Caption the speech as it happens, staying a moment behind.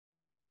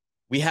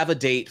We have a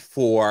date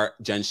for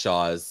Jen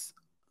Shah's.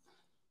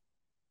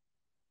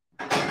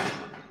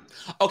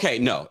 Okay,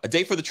 no, a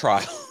date for the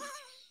trial.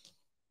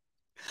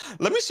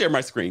 Let me share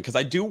my screen because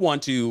I do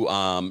want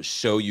to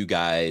show you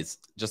guys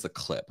just a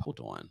clip. Hold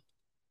on.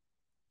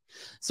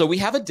 So we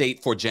have a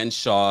date for Jen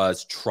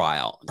Shah's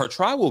trial. Her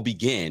trial will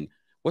begin,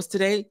 what's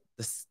today?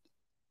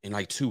 In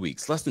like 2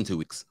 weeks, less than 2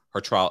 weeks,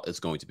 her trial is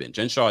going to begin.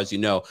 Jen Shah, as you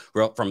know,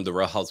 from the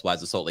Real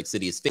Housewives of Salt Lake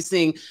City, is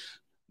facing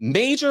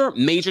major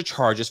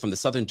charges from the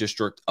Southern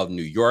District of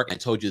New York. I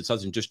told you the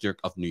Southern District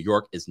of New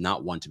York is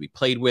not one to be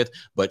played with,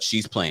 but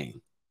she's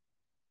playing.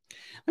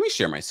 Let me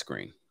share my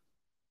screen.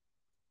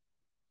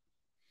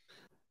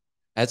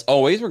 As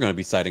always, we're going to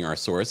be citing our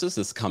sources.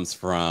 This comes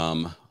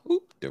from,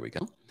 there we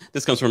go.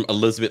 This comes from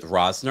Elizabeth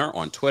Rosner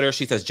on Twitter.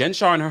 She says, Jen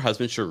Shah and her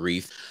husband,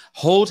 Sharif,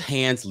 hold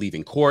hands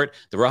leaving court.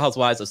 The Real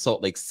Housewives of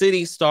Salt Lake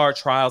City star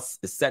trial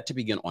is set to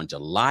begin on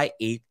July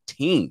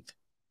 18th.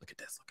 Look at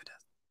this, look at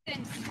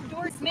this. Since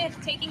Stuart Smith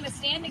taking the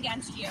stand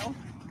against you,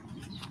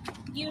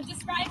 you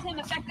described him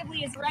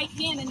effectively as right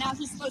hand, and now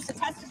he's supposed to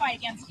testify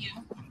against you.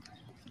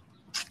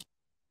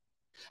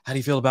 How do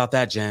you feel about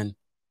that, Jen?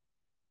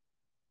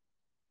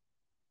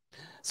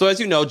 So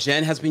as you know,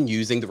 Jen has been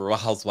using the Real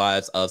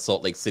Housewives of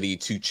Salt Lake City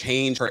to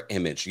change her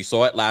image. You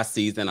saw it last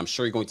season. I'm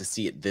sure you're going to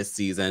see it this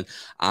season.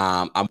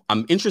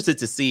 I'm interested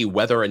to see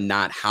whether or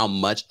not how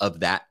much of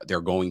that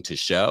they're going to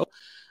show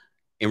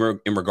in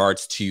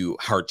regards to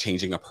her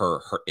changing up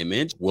her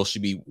image. Will she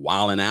be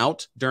wilding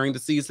out during the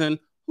season?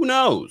 Who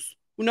knows?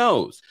 Who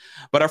knows?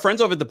 But our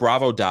friends over at the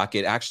Bravo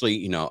docket, actually,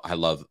 you know, I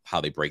love how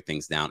they break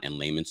things down in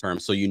layman's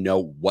terms. So you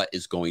know what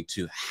is going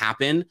to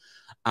happen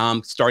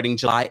starting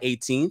July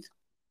 18th.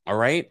 All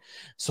right.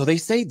 So they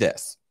say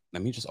this.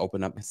 Let me just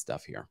open up my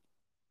stuff here.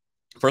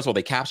 First of all,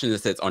 they captioned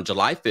it says, on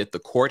July 5th, the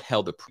court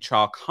held a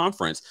pre-trial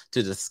conference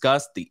to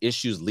discuss the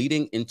issues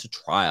leading into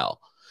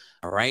trial.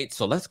 All right.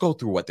 So let's go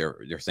through what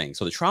they're saying.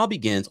 So the trial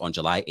begins on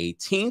July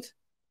 18th.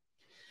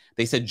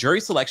 They said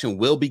jury selection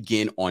will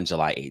begin on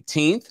July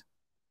 18th.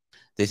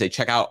 They say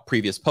check out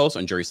previous posts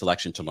on jury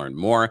selection to learn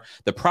more.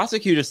 The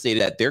prosecutor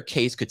stated that their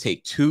case could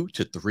take 2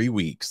 to 3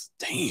 weeks.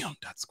 Damn,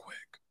 that's quick.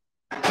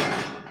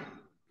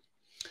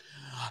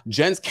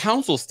 Jen's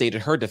counsel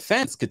stated her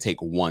defense could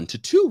take 1 to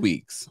 2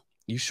 weeks.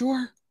 You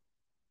sure?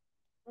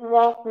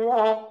 The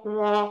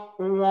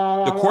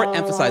court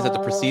emphasized that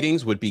the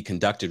proceedings would be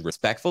conducted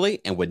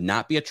respectfully and would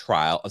not be a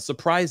trial of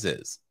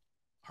surprises.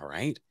 All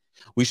right.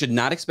 We should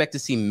not expect to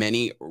see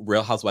many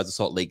Real Housewives of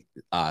Salt Lake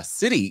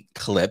City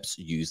clips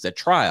used at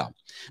trial.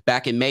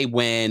 Back in May,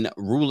 when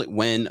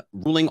ruling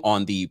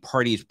on the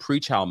parties'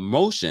 pre-trial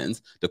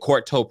motions, the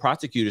court told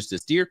prosecutors to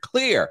steer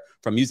clear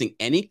from using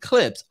any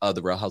clips of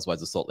the Real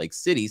Housewives of Salt Lake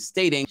City,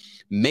 stating,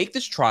 make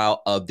this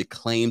trial of the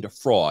claimed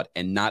fraud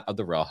and not of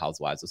the Real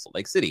Housewives of Salt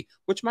Lake City,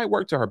 which might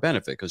work to her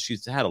benefit because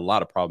she's had a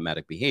lot of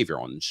problematic behavior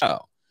on the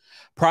show.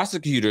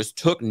 Prosecutors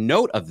took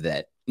note of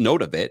it,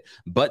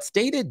 but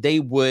stated they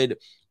would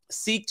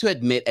seek to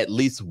admit at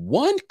least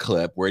one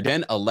clip where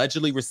Jen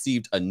allegedly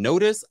received a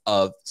notice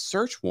of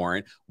search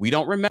warrant. We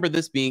don't remember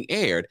this being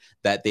aired,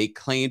 that they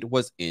claimed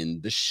was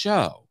in the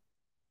show.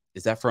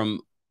 Is that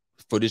from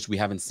footage we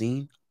haven't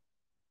seen?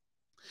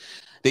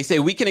 They say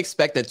we can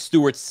expect that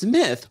Stuart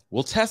Smith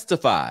will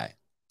testify.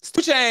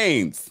 Stu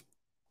Chains.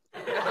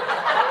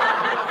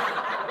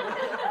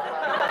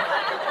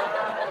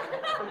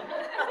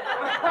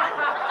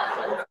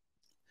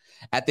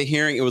 At the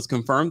hearing, it was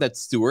confirmed that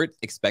Stuart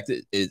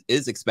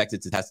is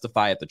expected to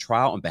testify at the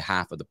trial on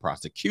behalf of the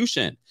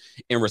prosecution.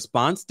 In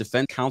response,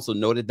 defense counsel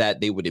noted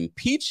that they would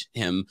impeach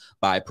him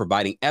by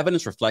providing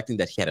evidence reflecting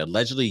that he had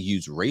allegedly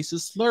used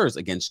racist slurs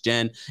against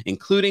Jen,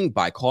 including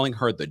by calling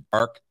her the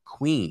Dark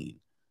Queen.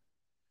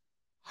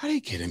 Are they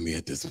kidding me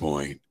at this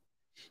point?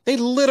 They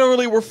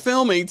literally were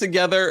filming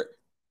together.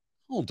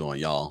 Hold on,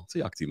 y'all. So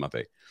y'all can see my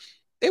face.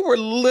 They were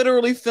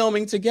literally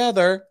filming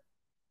together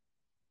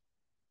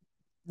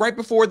right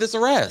before this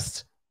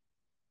arrest.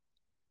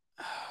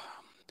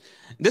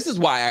 This is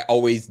why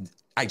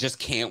I just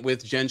can't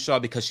with Jen Shah,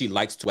 because she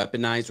likes to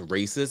weaponize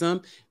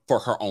racism for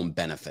her own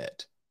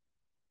benefit.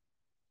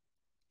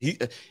 He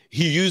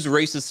used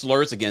racist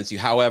slurs against you.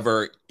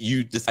 However,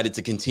 you decided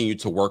to continue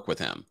to work with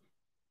him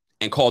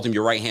and called him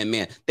your right-hand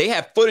man. They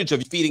have footage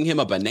of you feeding him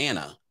a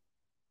banana.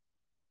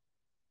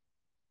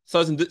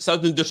 Southern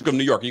District of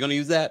New York. Are you going to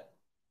use that?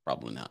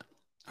 Probably not.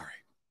 All right.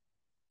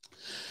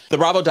 The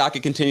Bravo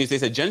docket continues. They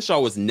said Jen Shah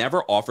was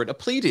never offered a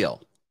plea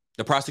deal.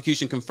 The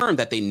prosecution confirmed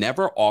that they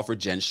never offered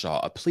Jen Shah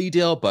a plea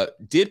deal,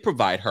 but did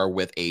provide her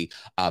with a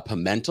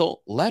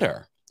pimento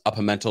letter. A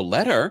pimento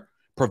letter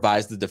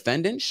provides the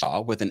defendant,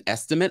 Shah, with an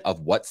estimate of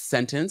what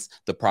sentence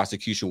the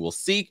prosecution will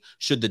seek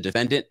should the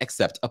defendant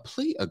accept a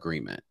plea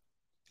agreement.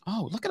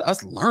 Oh, look at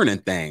us learning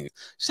things.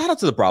 Shout out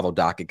to the Bravo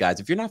docket, guys.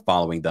 If you're not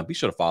following them, be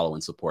sure to follow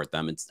and support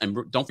them.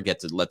 And don't forget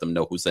to let them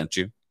know who sent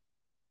you.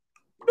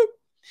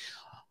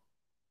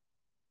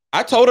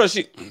 I told her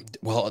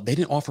they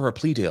didn't offer her a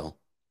plea deal.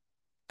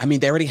 I mean,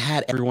 they already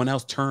had everyone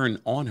else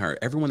turn on her.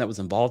 Everyone that was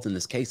involved in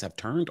this case have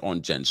turned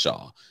on Jen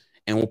Shah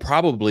and will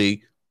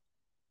probably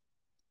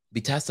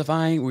Be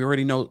testifying. We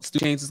already know Stu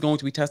Chainz is going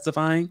to be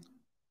testifying.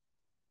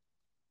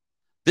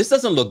 This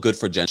doesn't look good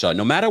for Jen Shah.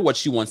 No matter what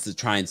she wants to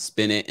try and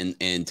spin it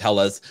and tell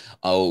us,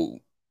 oh,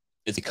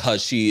 it's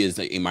because she is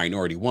a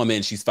minority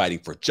woman. She's fighting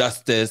for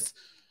justice.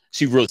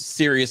 She's real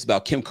serious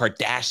about Kim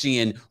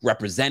Kardashian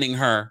representing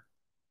her.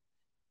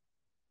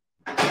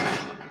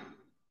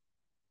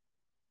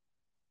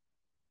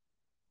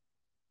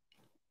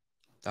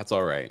 That's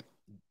all right.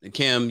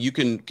 Kim, you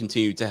can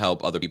continue to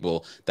help other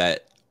people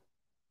that.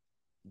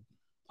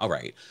 All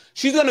right.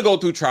 She's going to go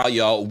through trial,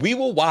 y'all. We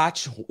will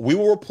watch. We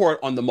will report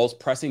on the most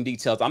pressing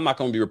details. I'm not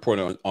going to be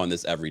reporting on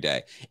this every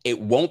day. It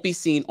won't be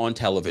seen on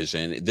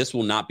television. This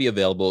will not be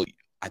available.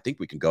 I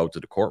think we can go to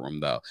the courtroom,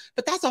 though.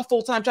 But that's our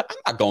full-time job. I'm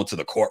not going to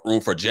the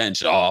courtroom for Jen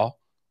Shah.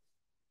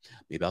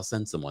 Maybe I'll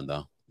send someone,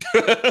 though.